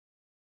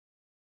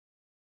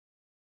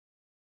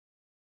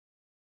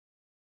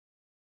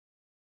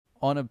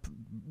on a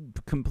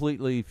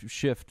completely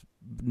shift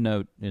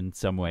note in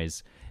some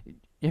ways,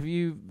 have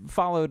you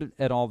followed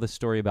at all this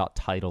story about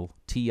Tidal,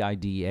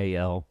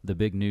 Tidal, the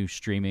big new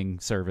streaming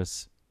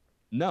service?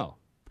 No.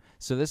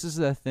 So this is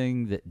the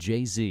thing that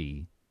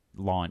Jay-Z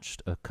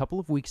launched a couple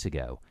of weeks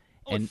ago.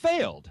 Oh, it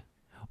failed.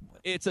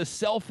 It's a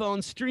cell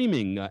phone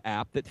streaming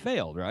app that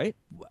failed, right?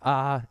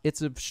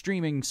 It's a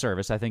streaming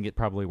service. I think it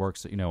probably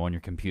works, on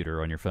your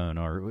computer, on your phone,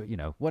 or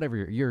whatever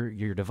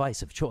your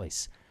device of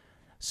choice.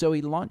 So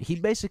he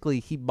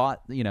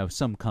bought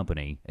some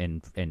company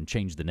and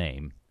changed the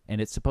name,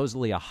 and it's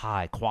supposedly a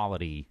high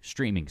quality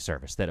streaming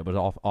service that it would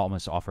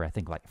almost offer, I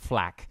think, like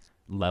FLAC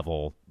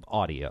level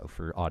audio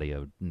for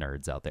audio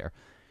nerds out there.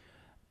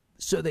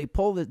 So they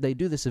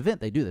do this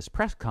event, they do this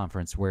press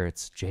conference where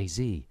it's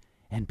Jay-Z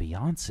and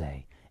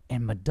Beyonce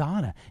and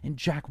Madonna and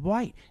Jack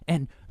White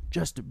and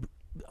just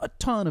a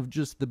ton of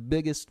just the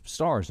biggest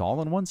stars all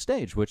on one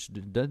stage, which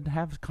does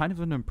have kind of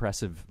an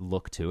impressive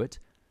look to it.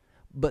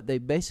 But they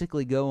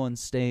basically go on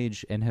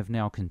stage and have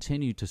now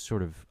continued to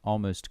sort of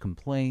almost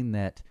complain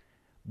that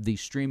the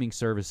streaming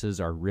services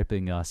are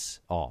ripping us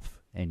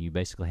off. And you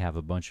basically have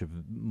a bunch of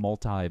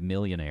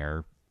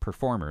multi-millionaire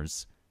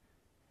performers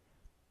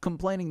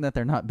complaining that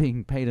they're not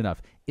being paid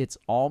enough. It's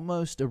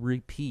almost a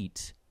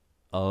repeat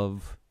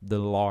of the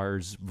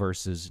Lars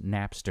versus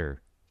Napster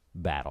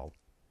battle.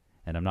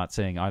 And I'm not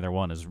saying either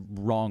one is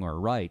wrong or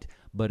right,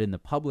 but in the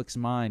public's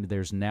mind,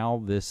 there's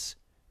now this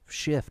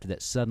shift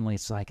that suddenly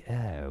it's like,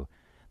 oh,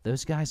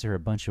 those guys are a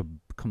bunch of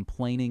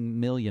complaining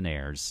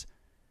millionaires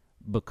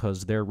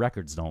because their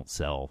records don't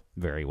sell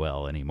very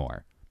well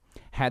anymore.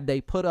 Had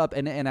they put up,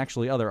 and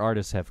actually other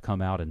artists have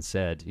come out and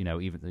said,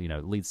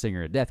 lead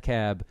singer of Death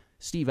Cab,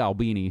 Steve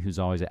Albini, who's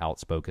always an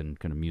outspoken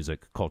kind of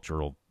music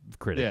cultural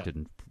critic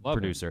and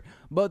producer.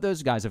 Both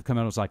those guys have come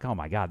out and was like, oh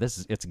my God,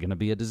 it's going to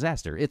be a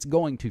disaster. It's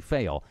going to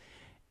fail.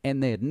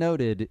 And they had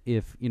noted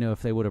if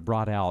they would have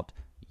brought out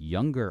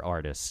younger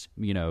artists,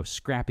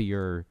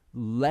 scrappier,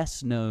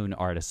 less known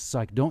artists, it's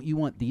like, don't you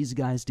want these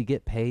guys to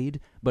get paid?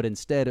 But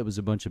instead it was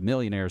a bunch of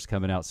millionaires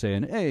coming out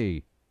saying,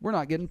 hey, we're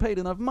not getting paid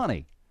enough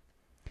money.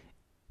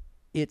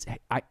 It's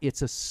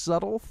a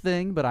subtle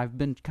thing, but I've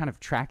been kind of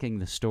tracking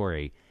the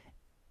story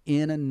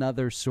in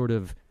another sort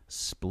of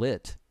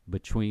split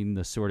between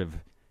the sort of,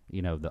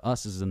 the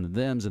us's and the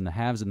thems and the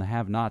haves and the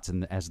have-nots,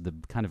 and as the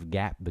kind of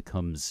gap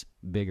becomes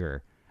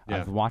bigger. Yeah.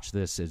 I've watched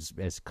this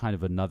as kind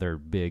of another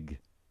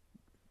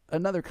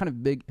kind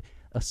of big,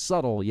 a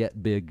subtle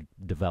yet big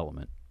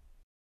development.